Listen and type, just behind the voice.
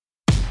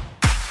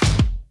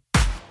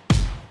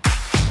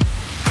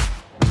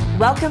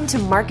Welcome to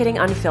Marketing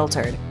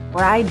Unfiltered,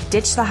 where I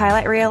ditch the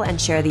highlight reel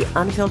and share the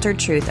unfiltered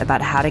truth about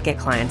how to get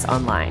clients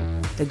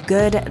online. The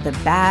good, the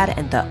bad,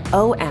 and the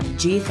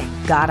OMG,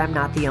 thank God I'm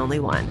not the only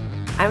one.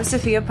 I'm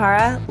Sophia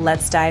Para.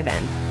 Let's dive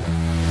in.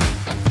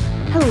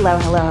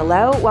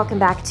 Hello. Welcome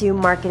back to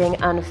Marketing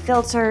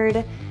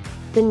Unfiltered.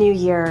 The new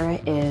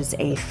year is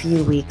a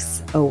few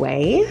weeks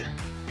away,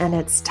 and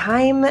it's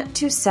time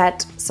to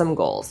set some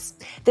goals.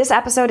 This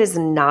episode is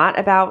not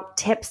about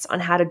tips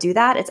on how to do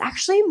that. It's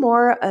actually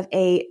more of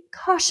a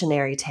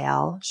cautionary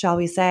tale, shall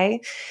we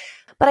say.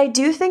 But I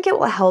do think it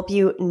will help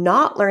you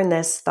not learn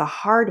this the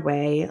hard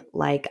way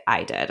like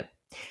I did.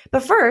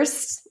 But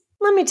first,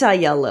 let me tell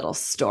you a little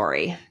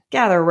story.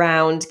 Gather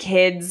round,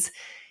 kids.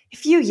 A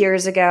few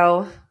years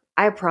ago,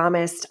 I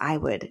promised I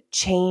would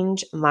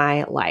change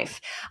my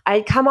life.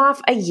 I'd come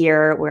off a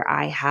year where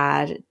I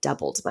had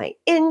doubled my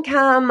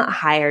income,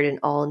 hired an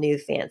all-new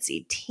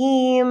fancy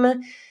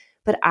team,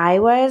 but I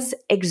was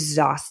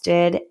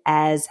exhausted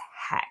as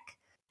heck.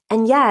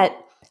 And yet,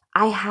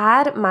 I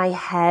had my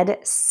head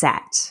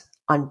set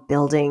on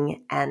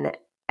building an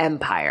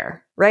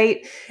empire,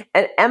 right?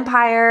 An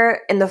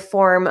empire in the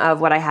form of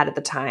what I had at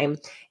the time,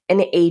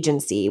 an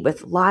agency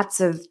with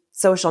lots of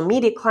social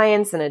media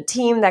clients and a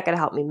team that could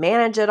help me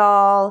manage it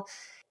all.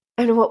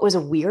 And what was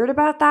weird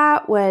about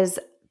that was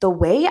the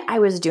way I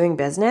was doing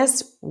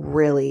business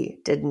really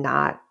did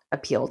not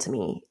appeal to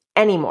me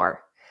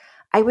anymore.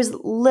 I was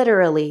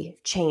literally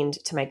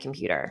chained to my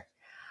computer.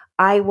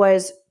 I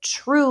was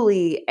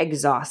truly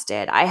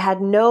exhausted. I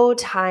had no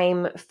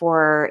time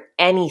for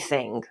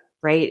anything,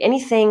 right?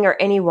 Anything or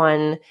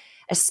anyone,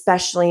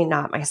 especially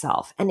not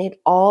myself. And it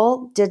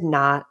all did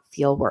not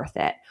feel worth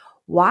it.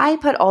 Why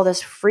put all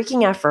this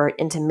freaking effort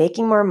into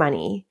making more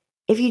money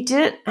if you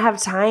didn't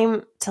have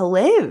time to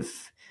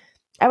live?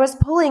 I was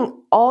pulling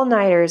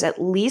all-nighters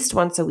at least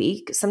once a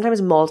week,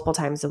 sometimes multiple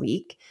times a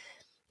week.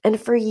 And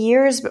for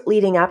years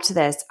leading up to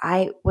this,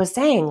 I was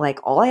saying like,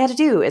 all I had to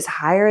do is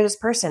hire this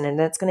person and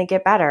it's going to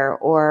get better,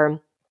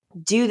 or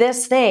do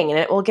this thing and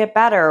it will get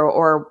better,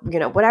 or,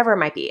 whatever it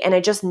might be. And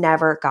it just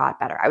never got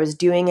better. I was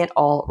doing it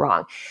all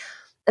wrong.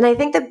 And I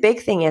think the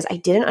big thing is I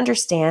didn't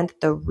understand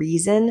the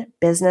reason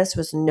business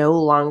was no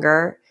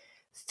longer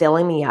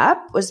filling me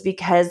up was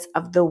because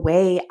of the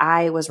way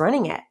I was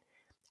running it.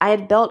 I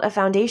had built a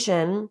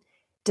foundation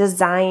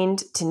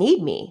designed to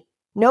need me.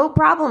 No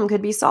problem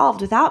could be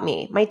solved without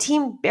me. My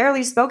team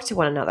barely spoke to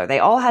one another. They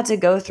all had to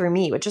go through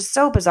me, which is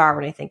so bizarre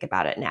when I think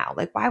about it now.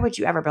 Like, why would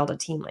you ever build a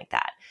team like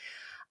that?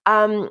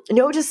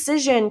 No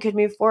decision could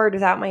move forward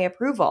without my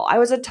approval. I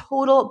was a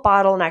total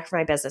bottleneck for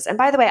my business. And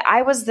by the way,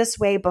 I was this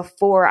way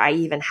before I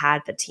even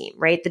had the team,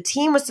 right? The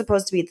team was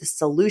supposed to be the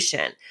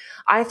solution.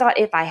 I thought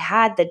if I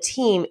had the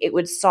team, it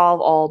would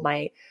solve all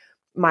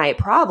my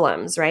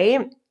problems,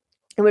 right?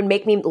 It would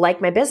make me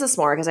like my business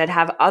more because I'd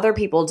have other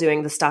people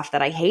doing the stuff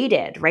that I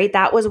hated, right?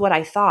 That was what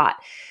I thought.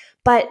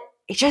 But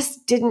it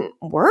just didn't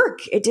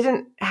work. It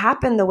didn't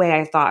happen the way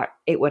I thought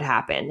it would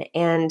happen.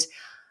 And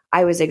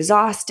I was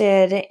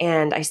exhausted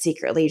and I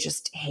secretly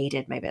just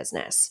hated my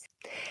business.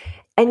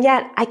 And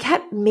yet I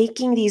kept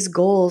making these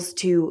goals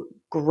to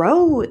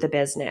grow the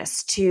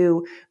business,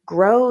 to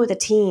grow the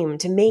team,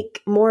 to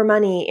make more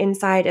money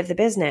inside of the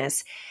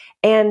business.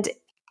 And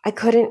I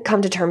couldn't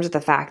come to terms with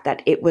the fact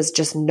that it was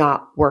just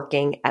not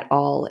working at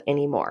all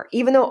anymore.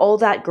 Even though all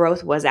that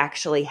growth was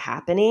actually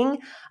happening,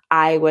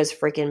 I was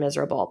freaking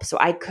miserable. So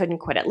I couldn't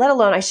quit it, let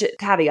alone, I should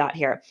caveat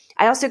here,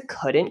 I also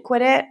couldn't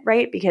quit it,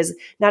 right? Because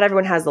not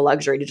everyone has the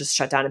luxury to just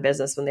shut down a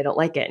business when they don't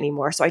like it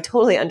anymore. So I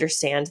totally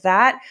understand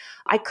that.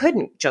 I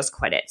couldn't just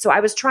quit it. So I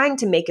was trying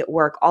to make it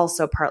work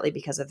also partly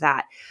because of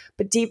that.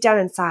 But deep down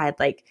inside,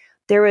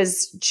 there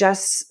was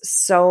just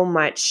so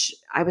much,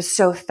 I was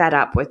so fed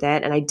up with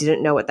it and I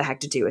didn't know what the heck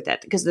to do with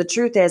it. Because the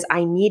truth is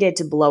I needed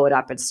to blow it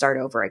up and start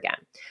over again,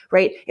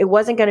 right? It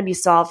wasn't going to be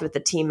solved with the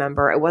team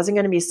member. It wasn't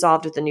going to be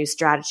solved with a new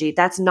strategy.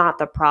 That's not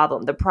the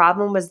problem. The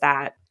problem was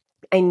that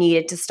I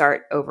needed to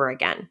start over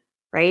again,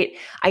 right?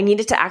 I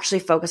needed to actually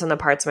focus on the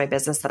parts of my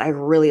business that I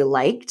really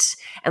liked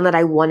and that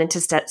I wanted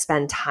to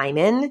spend time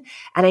in,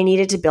 and I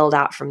needed to build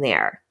out from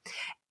there.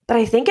 But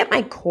I think at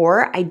my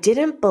core, I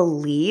didn't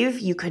believe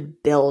you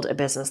could build a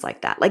business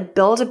like that. Like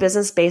build a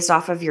business based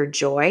off of your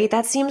joy.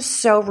 That seems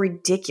so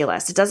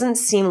ridiculous. It doesn't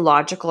seem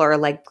logical or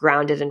like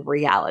grounded in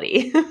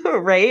reality,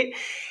 right?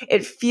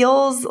 It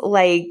feels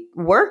like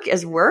work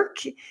is work.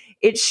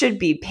 It should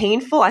be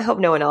painful. I hope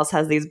no one else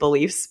has these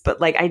beliefs, but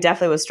I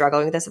definitely was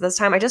struggling with this at this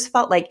time. I just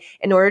felt like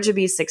in order to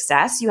be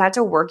success, you had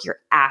to work your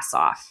ass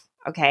off,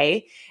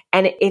 okay?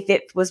 And if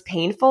it was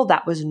painful,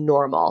 that was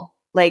normal.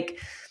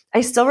 I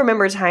still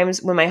remember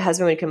times when my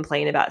husband would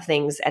complain about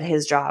things at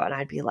his job and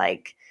I'd be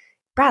like,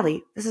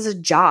 Bradley, this is a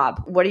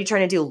job. What are you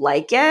trying to do?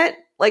 Like it?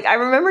 I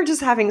remember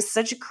just having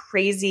such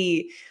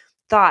crazy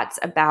thoughts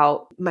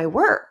about my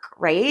work,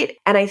 right?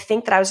 And I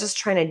think that I was just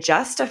trying to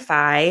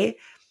justify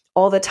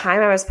all the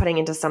time I was putting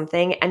into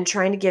something and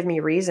trying to give me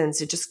reasons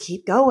to just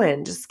keep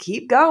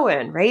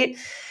going, right?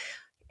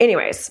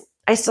 Anyways,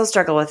 I still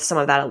struggle with some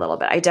of that a little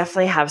bit. I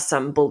definitely have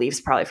some beliefs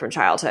probably from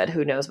childhood.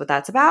 Who knows what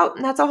that's about?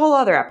 And that's a whole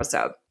other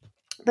episode.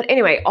 But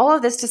anyway, all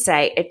of this to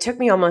say, it took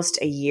me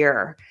almost a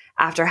year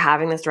after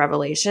having this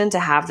revelation to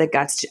have the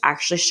guts to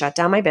actually shut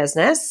down my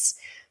business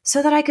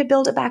so that I could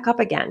build it back up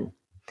again.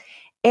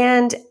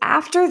 And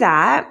after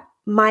that,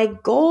 my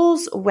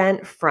goals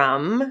went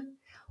from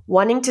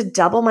wanting to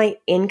double my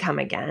income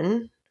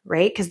again,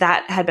 right? Because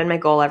that had been my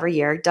goal every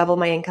year, double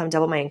my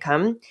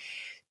income,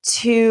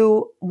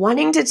 to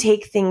wanting to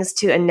take things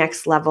to a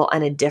next level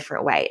in a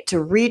different way, to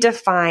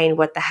redefine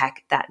what the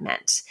heck that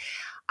meant.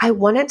 I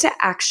wanted to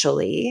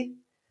actually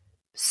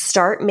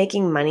start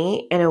making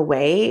money in a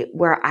way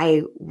where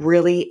I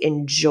really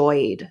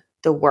enjoyed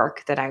the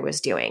work that I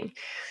was doing.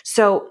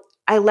 So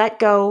I let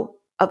go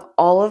of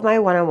all of my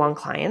one-on-one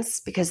clients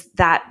because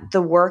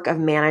the work of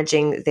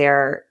managing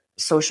their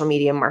social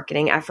media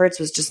marketing efforts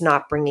was just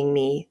not bringing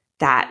me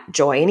that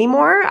joy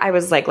anymore. I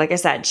was like I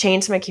said,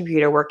 chained to my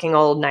computer, working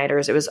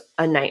all-nighters. It was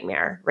a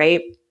nightmare,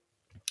 right?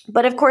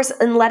 But of course,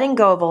 in letting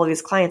go of all of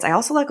these clients, I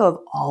also let go of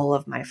all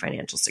of my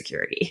financial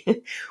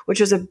security, which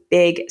was a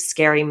big,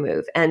 scary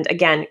move. And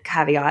again,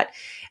 caveat,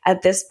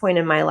 at this point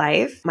in my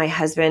life, my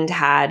husband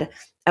had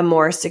a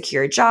more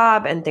secure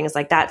job and things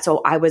like that.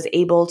 So I was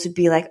able to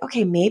be like,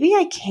 okay, maybe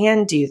I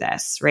can do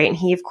this, right? And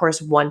he, of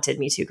course, wanted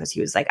me to because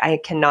he was like, I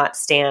cannot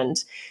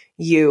stand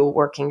you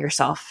working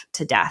yourself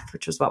to death,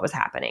 which was what was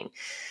happening.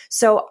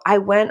 So I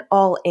went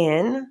all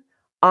in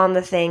on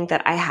the thing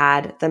that I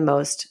had the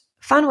most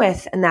fun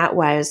with, and that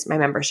was my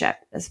membership.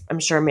 As I'm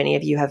sure many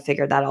of you have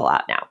figured that all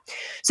out now.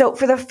 So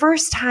for the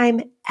first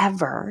time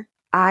ever,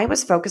 I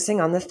was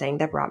focusing on the thing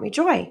that brought me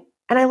joy.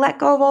 And I let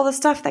go of all the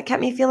stuff that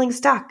kept me feeling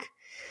stuck.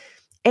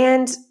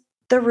 And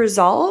the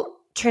result,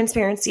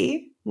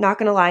 transparency, not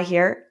going to lie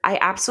here, I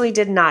absolutely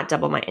did not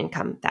double my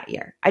income that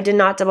year. I did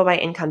not double my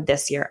income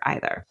this year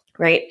either,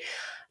 right?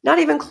 Not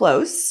even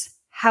close.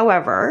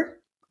 However,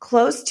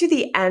 close to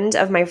the end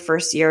of my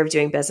first year of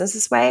doing business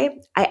this way,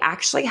 I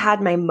actually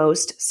had my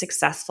most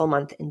successful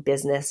month in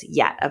business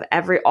yet of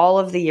all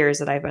of the years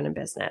that I've been in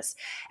business.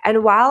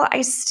 And while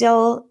I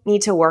still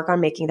need to work on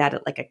making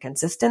that like a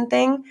consistent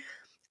thing,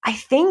 I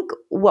think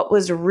what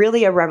was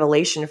really a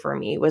revelation for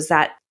me was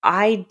that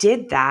I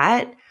did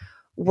that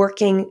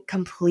working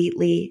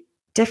completely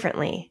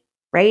differently,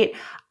 right?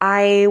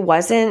 I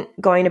wasn't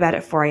going to bed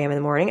at 4 a.m. in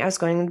the morning. I was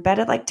going to bed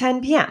at like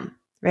 10 p.m.,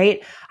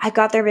 right? I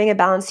got there being a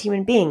balanced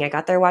human being. I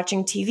got there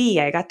watching TV.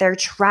 I got there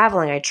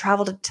traveling. I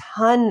traveled a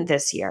ton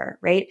this year,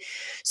 right?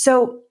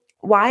 So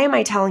why am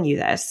I telling you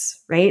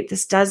this, right?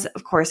 This does,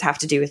 of course, have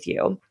to do with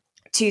you.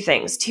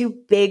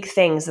 Two big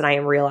things that I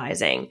am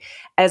realizing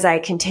as I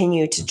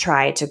continue to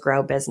try to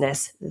grow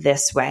business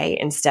this way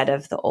instead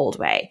of the old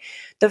way.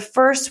 The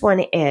first one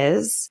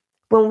is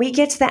when we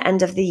get to the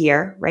end of the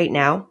year right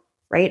now,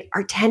 right?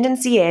 Our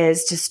tendency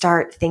is to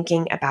start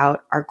thinking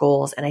about our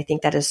goals. And I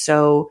think that is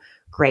so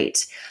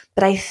great.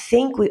 But I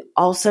think we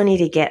also need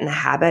to get in the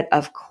habit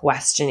of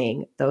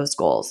questioning those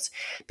goals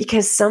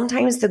because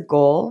sometimes the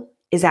goal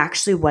is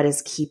actually what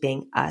is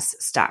keeping us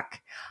stuck.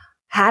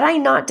 Had I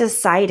not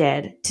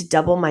decided to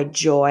double my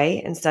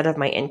joy instead of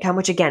my income,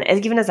 which again,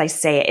 even as I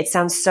say it, it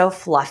sounds so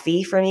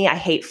fluffy for me. I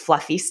hate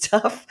fluffy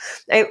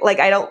stuff.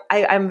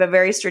 I'm a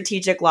very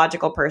strategic,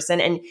 logical person.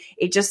 And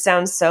it just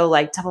sounds so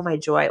like double my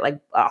joy,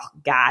 like, oh,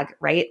 gag,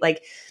 right?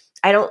 Like,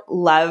 I don't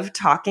love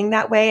talking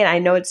that way. And I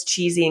know it's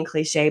cheesy and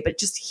cliche, but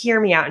just hear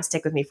me out and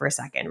stick with me for a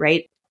second,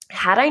 right?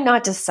 Had I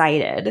not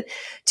decided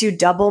to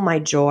double my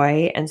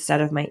joy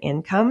instead of my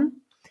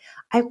income,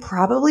 I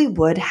probably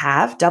would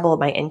have doubled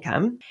my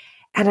income.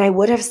 And I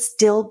would have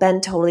still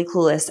been totally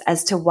clueless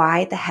as to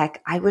why the heck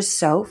I was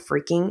so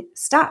freaking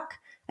stuck.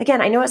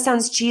 Again, I know it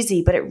sounds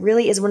cheesy, but it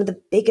really is one of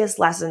the biggest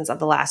lessons of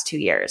the last 2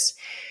 years.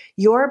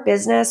 Your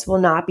business will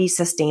not be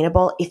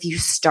sustainable if you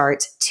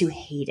start to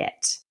hate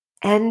it.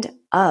 End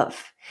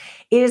of.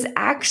 It is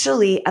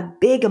actually a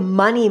big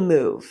money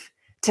move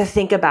to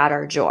think about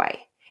our joy.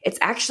 It's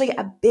actually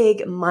a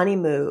big money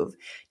move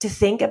to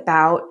think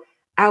about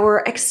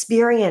our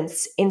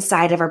experience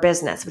inside of our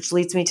business, which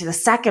leads me to the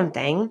second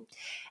thing.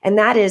 And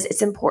that is,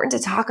 it's important to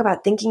talk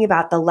about thinking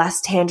about the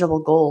less tangible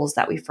goals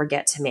that we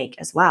forget to make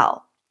as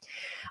well.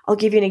 I'll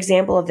give you an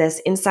example of this.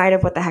 Inside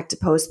of What the Heck to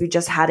Post, we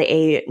just had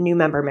a new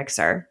member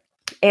mixer.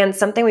 And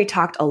something we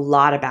talked a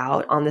lot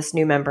about on this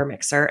new member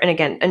mixer, and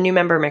again, a new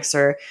member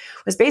mixer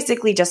was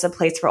basically just a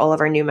place for all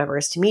of our new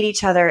members to meet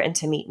each other and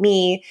to meet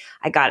me.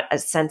 I got a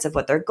sense of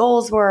what their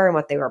goals were and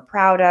what they were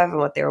proud of and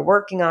what they were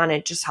working on.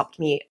 It just helped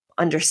me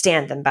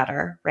understand them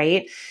better,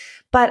 right?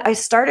 But I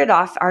started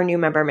off our new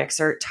member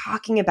mixer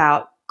talking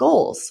about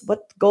goals,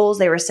 what goals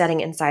they were setting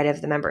inside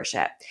of the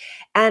membership.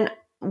 And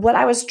what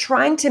I was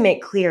trying to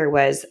make clear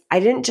was I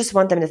didn't just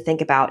want them to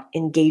think about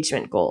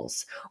engagement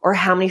goals or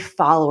how many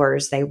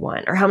followers they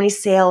want or how many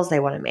sales they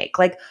want to make.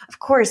 Like, of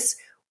course,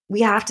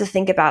 we have to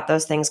think about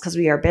those things because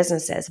we are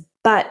businesses,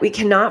 but we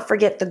cannot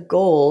forget the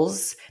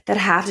goals that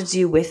have to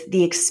do with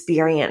the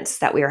experience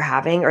that we are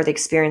having or the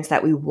experience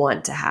that we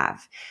want to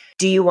have.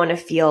 Do you want to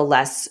feel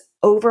less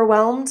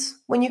overwhelmed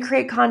when you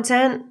create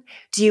content?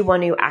 Do you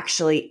want to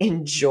actually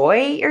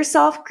enjoy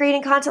yourself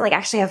creating content, like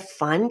actually have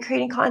fun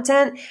creating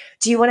content?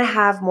 Do you want to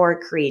have more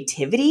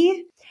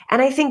creativity?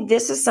 And I think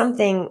this is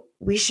something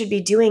we should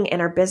be doing in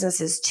our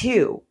businesses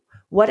too.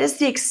 What is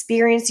the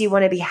experience you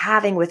want to be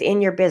having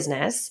within your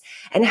business?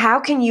 And how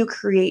can you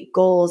create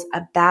goals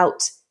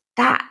about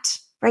that,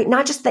 right?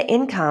 Not just the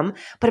income,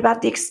 but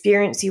about the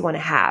experience you want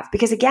to have.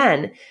 Because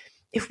again,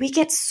 if we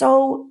get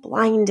so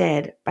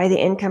blinded by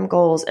the income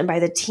goals and by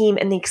the team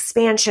and the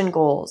expansion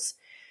goals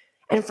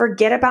and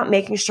forget about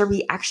making sure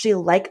we actually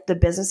like the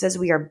businesses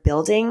we are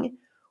building,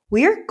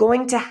 we are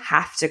going to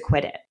have to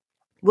quit it.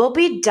 We'll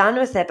be done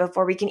with it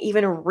before we can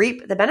even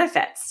reap the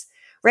benefits,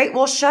 right?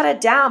 We'll shut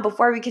it down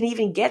before we can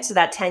even get to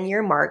that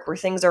 10-year mark where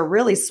things are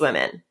really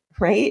swimming,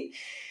 right?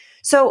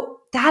 So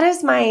that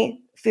is my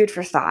food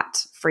for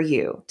thought for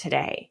you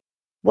today.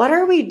 What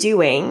are we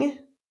doing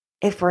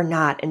if we're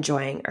not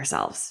enjoying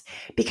ourselves?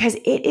 Because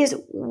it is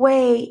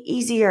way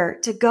easier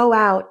to go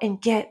out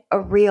and get a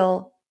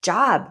real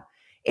job.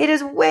 It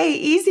is way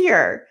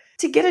easier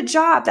to get a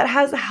job that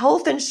has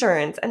health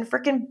insurance and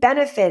freaking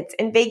benefits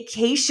and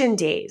vacation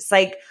days.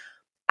 Like,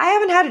 I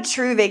haven't had a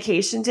true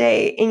vacation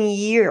day in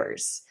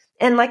years.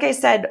 And like I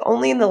said,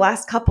 only in the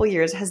last couple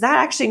years has that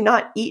actually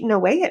not eaten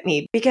away at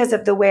me because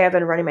of the way I've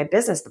been running my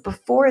business. But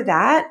before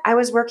that, I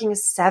was working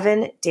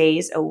 7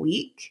 days a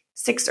week,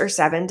 6 or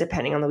 7,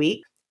 depending on the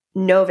week.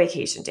 No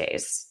vacation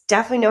days,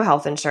 definitely no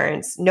health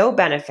insurance, no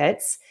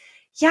benefits.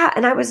 Yeah,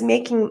 and I was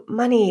making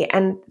money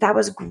and that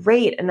was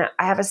great. And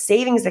I have a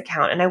savings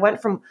account and I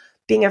went from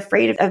being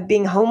afraid of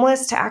being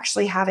homeless to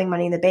actually having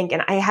money in the bank.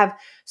 And I have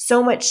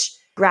so much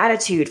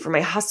gratitude for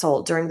my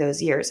hustle during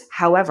those years.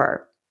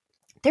 However,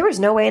 there was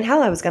no way in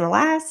hell I was going to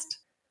last.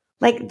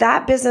 Like,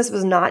 that business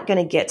was not going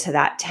to get to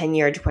that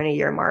 10-year,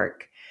 20-year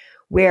mark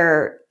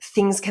where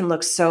things can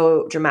look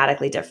so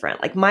dramatically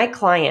different. Like, my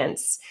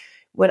clients,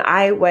 when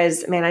I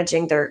was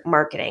managing their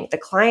marketing, the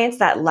clients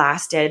that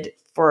lasted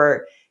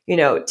for,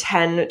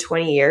 10,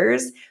 20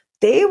 years,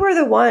 they were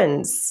the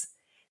ones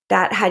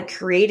that had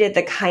created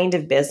the kind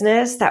of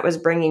business that was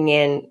bringing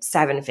in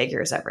 7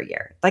 figures every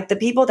year. Like, the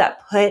people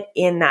that put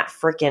in that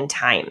freaking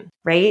time,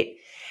 right?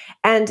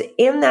 And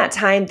in that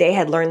time, they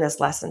had learned this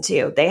lesson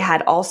too. They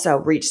had also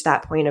reached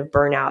that point of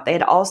burnout. They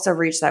had also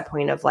reached that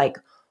point of like,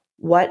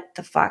 what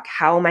the fuck?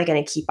 How am I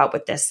going to keep up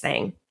with this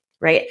thing?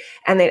 Right?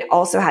 And they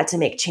also had to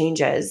make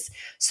changes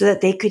so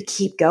that they could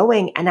keep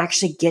going and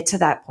actually get to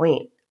that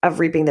point of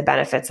reaping the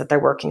benefits that they're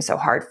working so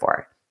hard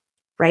for.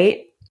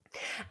 Right?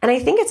 And I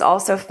think it's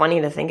also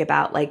funny to think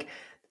about, like,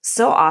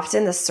 so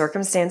often the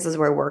circumstances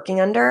we're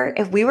working under,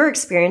 if we were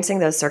experiencing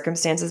those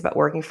circumstances but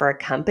working for a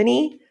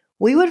company,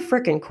 we would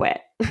freaking quit.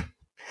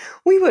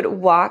 We would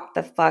walk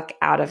the fuck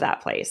out of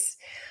that place.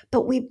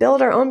 But we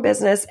build our own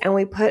business and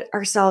we put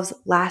ourselves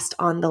last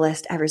on the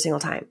list every single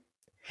time.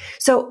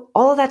 So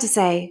all of that to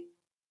say,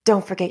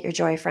 don't forget your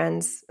joy,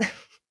 friends.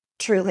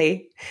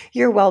 Truly,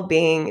 your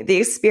well-being, the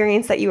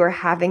experience that you are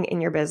having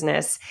in your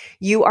business,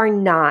 you are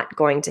not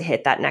going to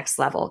hit that next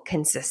level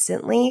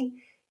consistently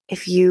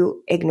if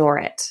you ignore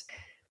it.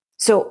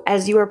 So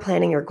as you are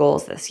planning your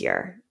goals this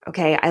year,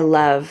 okay, I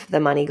love the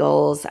money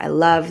goals. I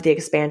love the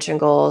expansion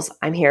goals.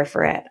 I'm here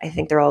for it. I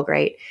think they're all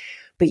great.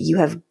 But you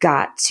have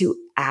got to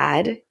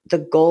add the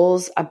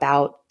goals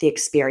about the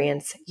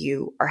experience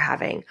you are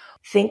having.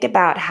 Think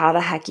about how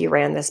the heck you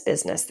ran this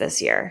business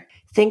this year.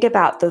 Think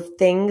about the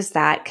things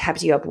that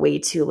kept you up way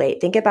too late.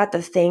 Think about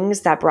the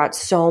things that brought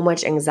so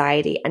much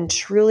anxiety and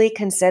truly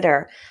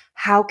consider,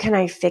 how can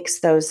I fix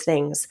those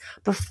things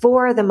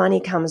before the money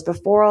comes,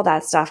 before all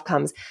that stuff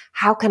comes?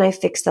 How can I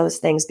fix those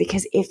things?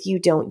 Because if you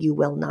don't, you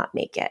will not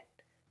make it.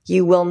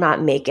 You will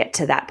not make it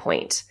to that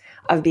point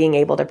of being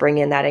able to bring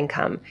in that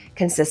income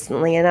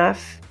consistently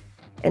enough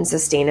and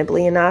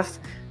sustainably enough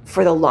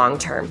for the long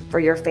term, for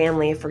your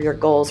family, for your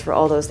goals, for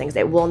all those things.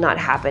 It will not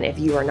happen if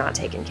you are not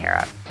taken care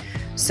of.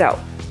 So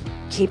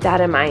keep that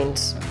in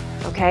mind,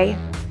 okay?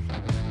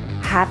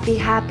 Happy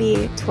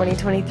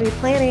 2023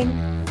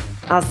 planning.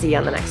 I'll see you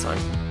on the next one.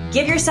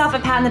 Give yourself a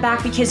pat on the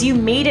back because you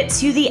made it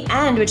to the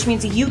end, which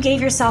means you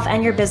gave yourself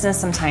and your business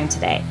some time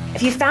today.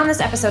 If you found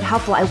this episode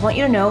helpful, I want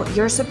you to know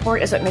your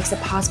support is what makes it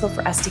possible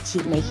for us to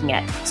keep making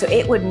it. So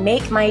it would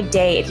make my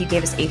day if you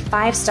gave us a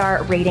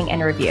 5-star rating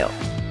and review.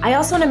 I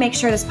also want to make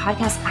sure this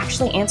podcast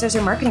actually answers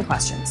your marketing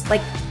questions,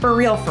 like for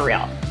real.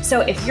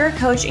 So if you're a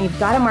coach and you've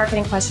got a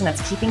marketing question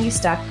that's keeping you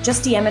stuck,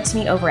 just DM it to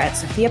me over at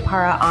Sophia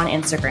Para on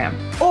Instagram.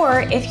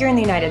 Or if you're in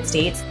the United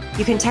States,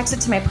 you can text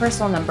it to my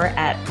personal number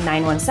at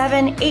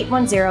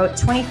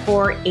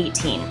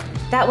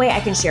 917-810-2418. That way I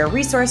can share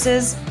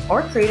resources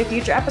or create a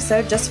future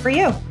episode just for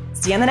you.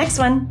 See you on the next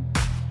one.